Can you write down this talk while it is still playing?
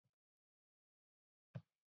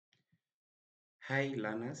Hi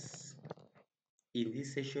learners, in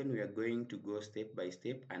this session we are going to go step by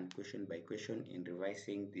step and question by question in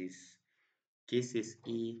revising this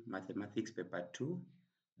Kcse Mathematics Paper 2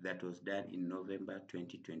 that was done in November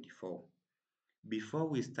 2024. Before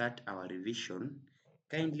we start our revision,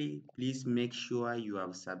 kindly please make sure you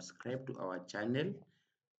have subscribed to our channel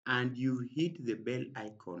and you hit the bell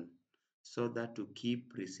icon so that to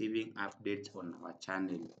keep receiving updates on our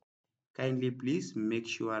channel. Kindly please make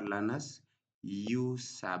sure learners you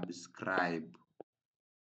subscribe.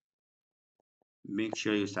 Make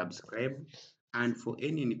sure you subscribe, and for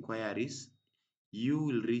any inquiries you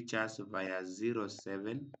will reach us via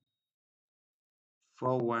 07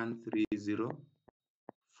 4130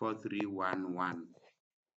 4311.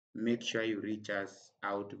 Make sure you reach us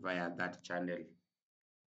out via that channel.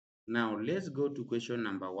 Now let's go to question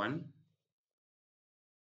number 1,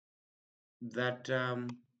 that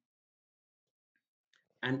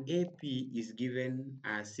an AP is given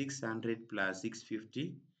as 600 plus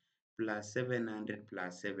 650 plus 700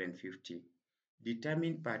 plus 750.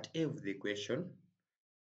 Determine part A of the question,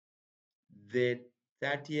 the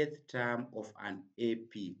 30th term of an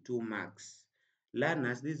AP, 2 marks.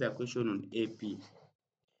 Learners, this is a question on AP.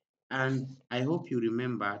 And I hope you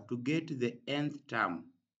remember to get the nth term.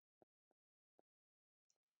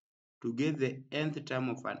 To get the nth term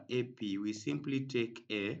of an AP, we simply take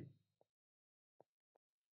A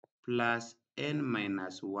plus n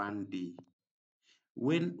minus 1D.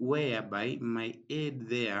 Whereby my A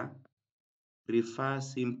there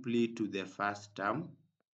refers simply to the first term.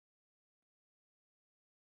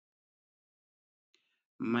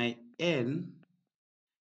 My n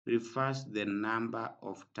refers the number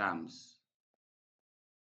of terms.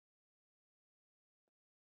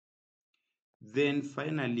 Then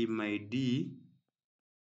finally my D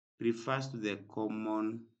refers to the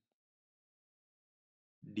common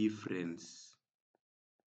difference.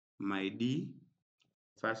 My D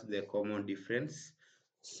refers to the common difference.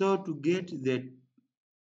 So to get the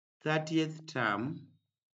 30th term,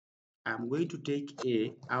 I'm going to take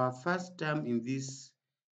A. Our first term in this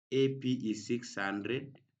AP is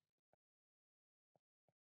 600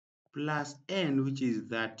 plus n, which is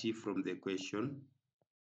 30 from the question,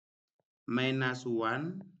 minus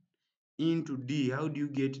 1 into D. How do you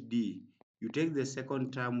get D? You take the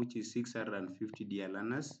second term, which is 650, dear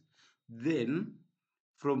learners. Then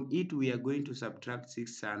from it we are going to subtract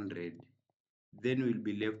 600. Then we'll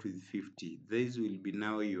be left with 50. This will be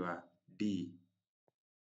now your D.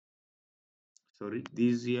 Sorry,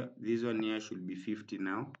 this one here should be 50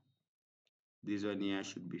 now. This one here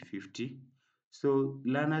should be 50. So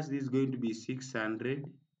learners, this is going to be 600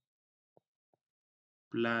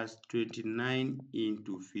 plus 29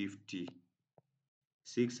 into 50.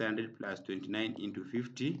 600 plus 29 into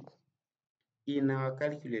 50. In our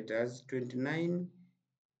calculators, 29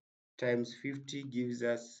 times 50 gives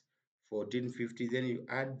us 1450. Then you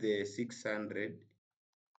add the 600.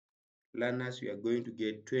 Learners, we are going to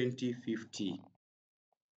get 2050.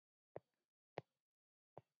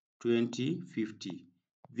 2050.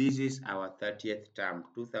 This is our 30th term,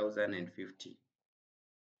 2050.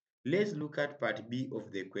 Let's look at part B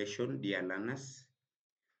of the question, dear learners.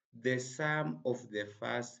 The sum of the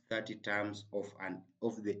first 30 terms of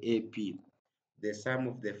the AP. The sum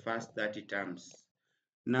of the first 30 terms.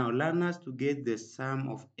 Now, learners, to get the sum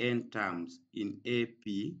of n terms in AP,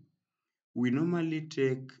 we normally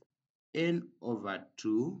take n over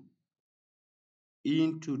 2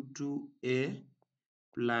 into 2a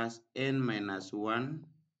plus n minus 1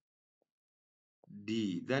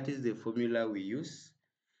 d. That is the formula we use.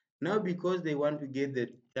 Now, because they want to get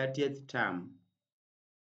the 30th term,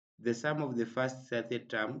 the sum of the first 30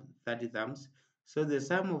 terms, so the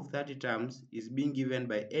sum of 30 terms is being given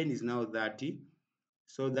by n is now 30.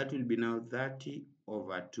 So that will be now 30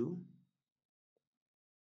 over 2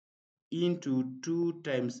 into 2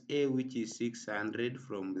 times a, which is 600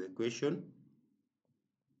 from the question,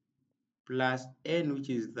 plus n,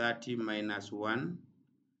 which is 30, minus 1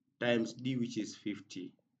 times d, which is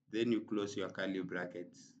 50. Then you close your curly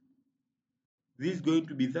brackets. This is going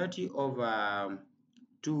to be 30 over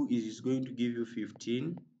 2 is going to give you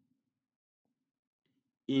 15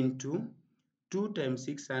 into 2 times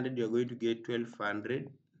 600, you're going to get 1200.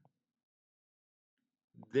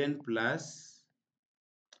 Then plus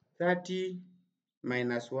 30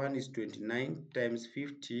 minus 1 is 29 times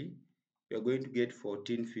 50, you're going to get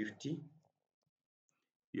 1450.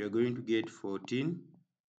 You're going to get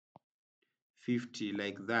 1450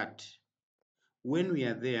 like that. When we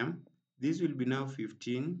are there, this will be now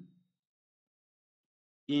 15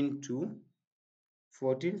 into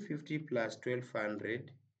 1450 plus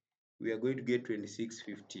 1200. We are going to get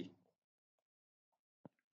 2650.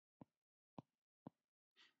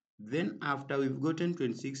 Then after we've gotten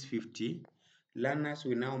 2650, learners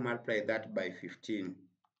will now multiply that by 15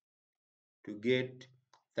 to get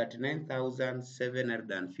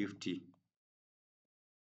 39,750.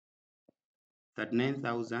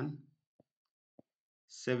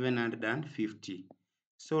 39,750.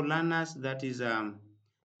 So learners, that is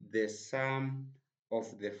the sum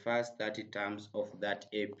of the first 30 terms of that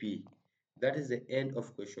AP. That is the end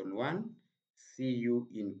of question 1. See you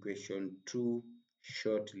in question 2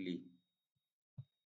 shortly.